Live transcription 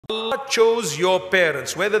Allah chose your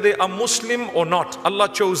parents, whether they are Muslim or not, Allah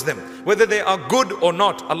chose them. Whether they are good or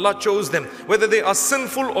not, Allah chose them. Whether they are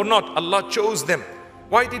sinful or not, Allah chose them.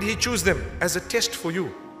 Why did He choose them? As a test for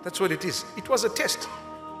you. That's what it is. It was a test.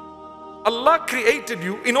 Allah created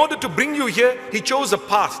you in order to bring you here. He chose a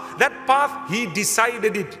path. That path, He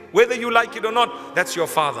decided it. Whether you like it or not, that's your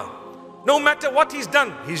father. No matter what he's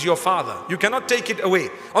done, he's your father. You cannot take it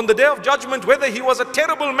away. On the day of judgment, whether he was a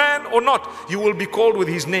terrible man or not, you will be called with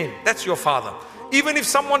his name. That's your father. Even if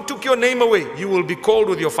someone took your name away, you will be called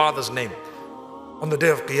with your father's name on the day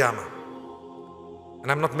of Qiyamah.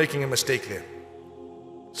 And I'm not making a mistake there.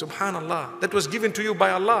 Subhanallah, that was given to you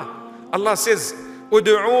by Allah. Allah says,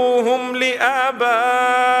 "Ud'uuhum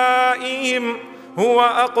li'abaihim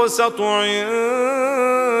huwa aqsatu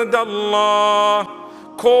 'inda Allah."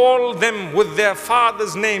 Call them with their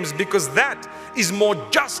fathers' names, because that is more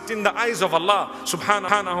just in the eyes of Allah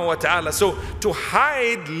subhanahu wa ta'ala. So to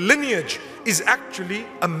hide lineage is actually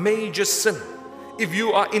a major sin. If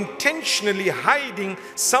you are intentionally hiding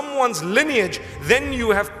someone's lineage, then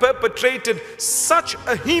you have perpetrated such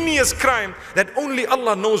a heinous crime that only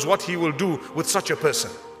Allah knows what He will do with such a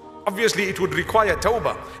person. Obviously, it would require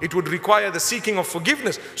tawbah. It would require the seeking of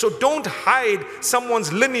forgiveness. So don't hide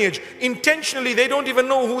someone's lineage intentionally. They don't even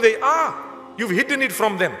know who they are. You've hidden it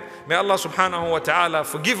from them. May Allah subhanahu wa ta'ala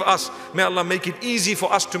forgive us. May Allah make it easy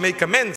for us to make amends.